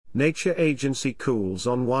Nature Agency cools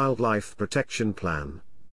on Wildlife Protection Plan.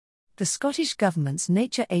 The Scottish Government's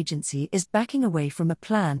Nature Agency is backing away from a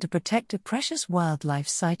plan to protect a precious wildlife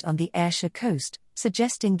site on the Ayrshire coast,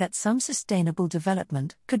 suggesting that some sustainable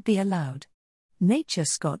development could be allowed.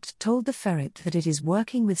 NatureScot told the Ferret that it is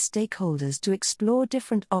working with stakeholders to explore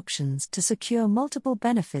different options to secure multiple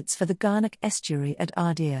benefits for the Garnock estuary at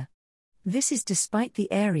Ardeer. This is despite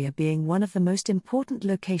the area being one of the most important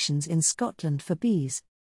locations in Scotland for bees.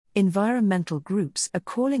 Environmental groups are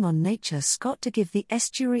calling on NatureScot to give the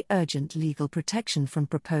estuary urgent legal protection from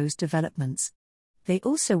proposed developments. They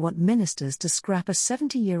also want ministers to scrap a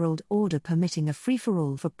 70-year-old order permitting a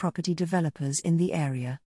free-for-all for property developers in the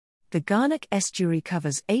area. The Garnock estuary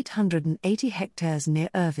covers 880 hectares near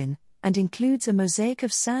Irvine, and includes a mosaic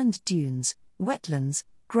of sand dunes, wetlands,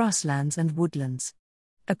 grasslands and woodlands.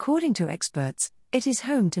 According to experts, it is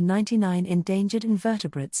home to 99 endangered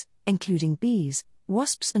invertebrates, including bees,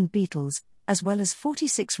 wasps and beetles, as well as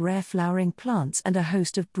 46 rare flowering plants and a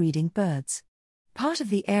host of breeding birds. Part of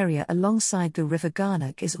the area alongside the River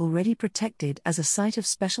Garnock is already protected as a Site of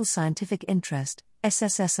Special Scientific Interest,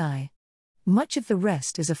 SSSI. Much of the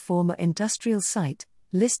rest is a former industrial site,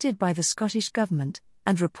 listed by the Scottish Government,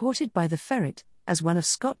 and reported by the Ferret, as one of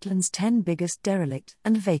Scotland's 10 biggest derelict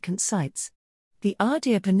and vacant sites. The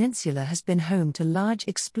Ardeer Peninsula has been home to large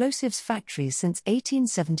explosives factories since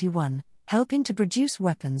 1871, helping to produce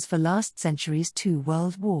weapons for last century's 2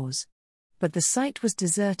 world wars. But the site was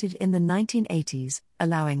deserted in the 1980s,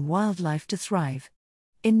 allowing wildlife to thrive.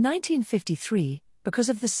 In 1953, because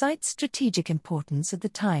of the site's strategic importance at the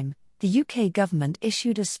time, the UK government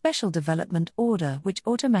issued a special development order which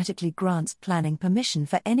automatically grants planning permission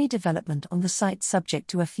for any development on the site subject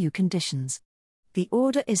to a few conditions. The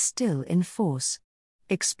order is still in force.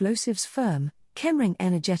 Explosives firm, Chemring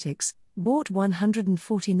Energetics, bought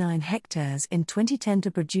 149 hectares in 2010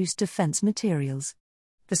 to produce defence materials.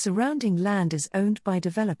 The surrounding land is owned by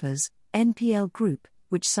developers, NPL Group,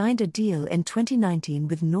 which signed a deal in 2019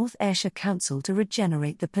 with North Ayrshire Council to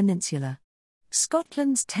regenerate the peninsula.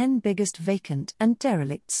 Scotland's 10 biggest vacant and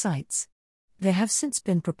derelict sites. There have since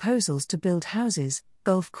been proposals to build houses,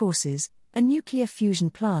 golf courses, a nuclear fusion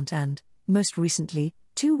plant and, most recently,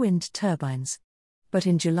 2 wind turbines. But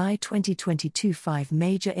in July 2022, 5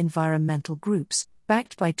 major environmental groups,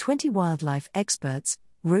 backed by 20 wildlife experts,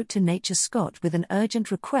 wrote to NatureScot with an urgent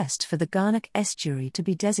request for the Garnock estuary to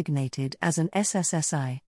be designated as an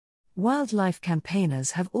SSSI. Wildlife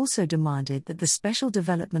campaigners have also demanded that the Special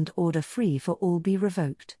Development Order Free for All be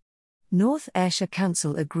revoked. North Ayrshire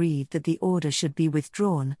Council agreed that the order should be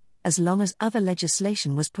withdrawn, as long as other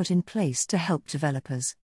legislation was put in place to help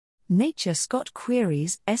developers. NatureScot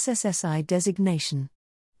queries SSSI designation.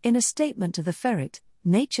 In a statement to the Ferret,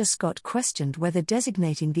 NatureScot questioned whether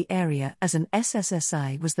designating the area as an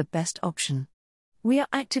SSSI was the best option. We are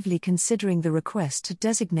actively considering the request to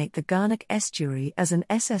designate the Garnock estuary as an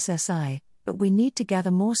SSSI, but we need to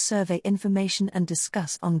gather more survey information and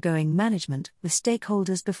discuss ongoing management with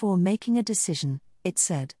stakeholders before making a decision, it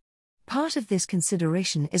said. Part of this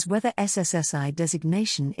consideration is whether SSSI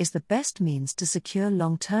designation is the best means to secure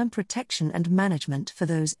long-term protection and management for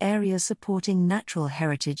those areas supporting natural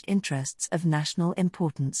heritage interests of national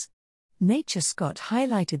importance. NatureScot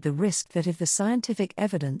highlighted the risk that if the scientific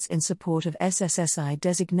evidence in support of SSSI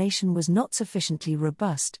designation was not sufficiently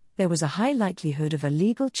robust, there was a high likelihood of a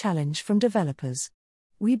legal challenge from developers.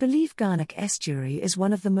 We believe Garnock estuary is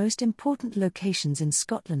one of the most important locations in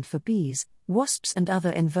Scotland for bees, wasps and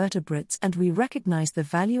other invertebrates, and we recognise the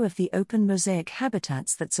value of the open mosaic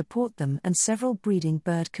habitats that support them and several breeding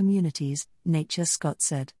bird communities, NatureScot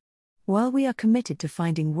said. While we are committed to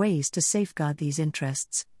finding ways to safeguard these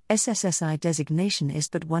interests, SSSI designation is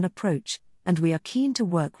but one approach, and we are keen to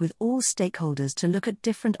work with all stakeholders to look at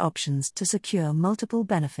different options to secure multiple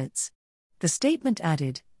benefits. The statement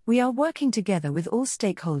added, "We are working together with all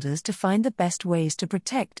stakeholders to find the best ways to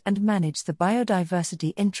protect and manage the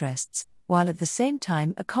biodiversity interests, while at the same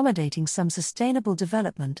time accommodating some sustainable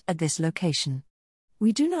development at this location.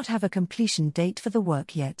 We do not have a completion date for the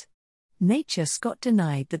work yet." NatureScot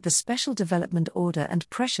denied that the Special Development Order and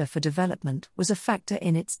pressure for development was a factor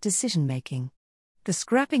in its decision-making. The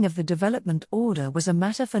scrapping of the development order was a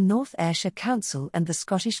matter for North Ayrshire Council and the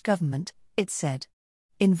Scottish Government, it said.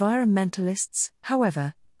 Environmentalists,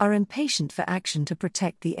 however, are impatient for action to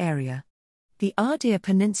protect the area. The Ardeer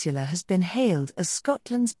Peninsula has been hailed as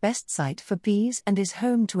Scotland's best site for bees and is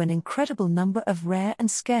home to an incredible number of rare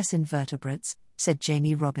and scarce invertebrates, said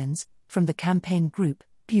Jamie Robbins, from the campaign group,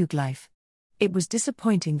 Bugelife. It was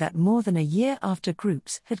disappointing that more than a year after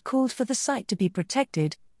groups had called for the site to be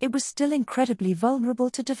protected, it was still incredibly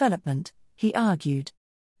vulnerable to development, he argued.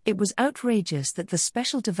 It was outrageous that the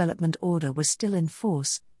Special Development Order was still in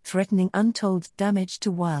force, threatening untold damage to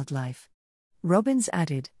wildlife. Robbins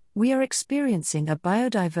added, "We are experiencing a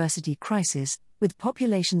biodiversity crisis, with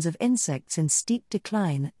populations of insects in steep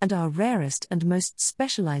decline and our rarest and most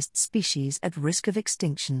specialized species at risk of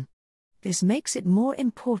extinction. This makes it more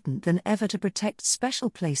important than ever to protect special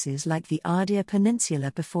places like the Ardeer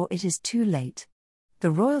Peninsula before it is too late." The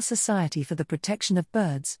Royal Society for the Protection of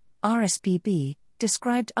Birds, RSPB,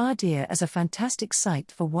 described Ardeer as a fantastic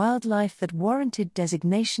site for wildlife that warranted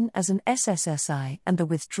designation as an SSSI and the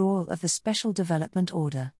withdrawal of the Special Development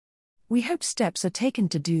Order. "We hope steps are taken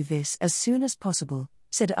to do this as soon as possible,"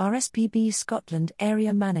 said RSPB Scotland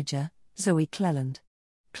Area Manager, Zoe Cleland.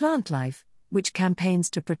 Plantlife, which campaigns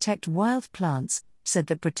to protect wild plants, said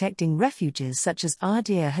that protecting refuges such as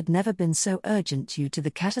Ardeer had never been so urgent due to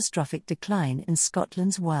the catastrophic decline in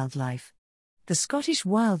Scotland's wildlife. The Scottish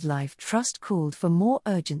Wildlife Trust called for more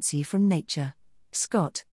urgency from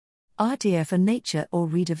NatureScot. Ardeer for nature or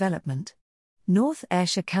redevelopment. North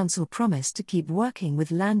Ayrshire Council promised to keep working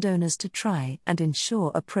with landowners to try and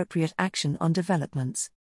ensure appropriate action on developments.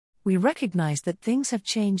 "We recognise that things have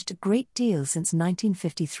changed a great deal since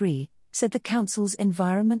 1953, said the Council's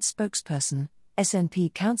Environment spokesperson, SNP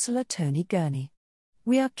Councillor Tony Gurney.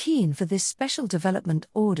 "We are keen for this Special Development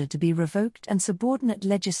Order to be revoked and subordinate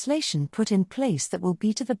legislation put in place that will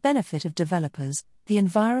be to the benefit of developers, the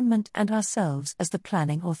environment and ourselves as the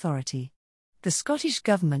planning authority." The Scottish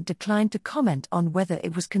Government declined to comment on whether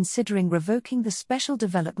it was considering revoking the Special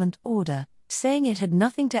Development Order, saying it had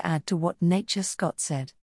nothing to add to what NatureScot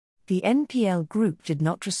said. The NPL Group did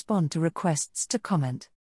not respond to requests to comment.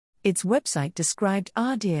 Its website described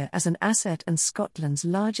Ardeer as an asset and Scotland's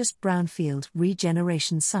largest brownfield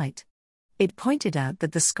regeneration site. It pointed out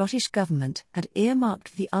that the Scottish Government had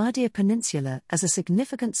earmarked the Ardeer Peninsula as a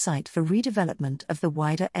significant site for redevelopment of the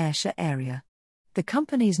wider Ayrshire area. The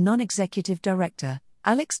company's non-executive director,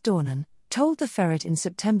 Alex Dornan, told the Ferret in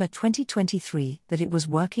September 2023 that it was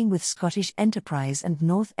working with Scottish Enterprise and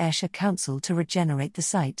North Ayrshire Council to regenerate the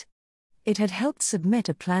site. It had helped submit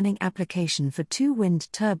a planning application for 2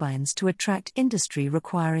 wind turbines to attract industry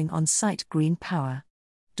requiring on-site green power.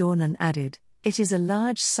 Dornan added, "It is a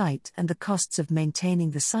large site and the costs of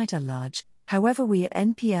maintaining the site are large, however we at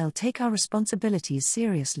NPL take our responsibilities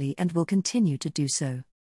seriously and will continue to do so."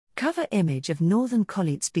 Cover image of Northern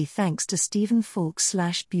Collitsby thanks to Stephen Falk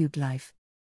 /Budlife.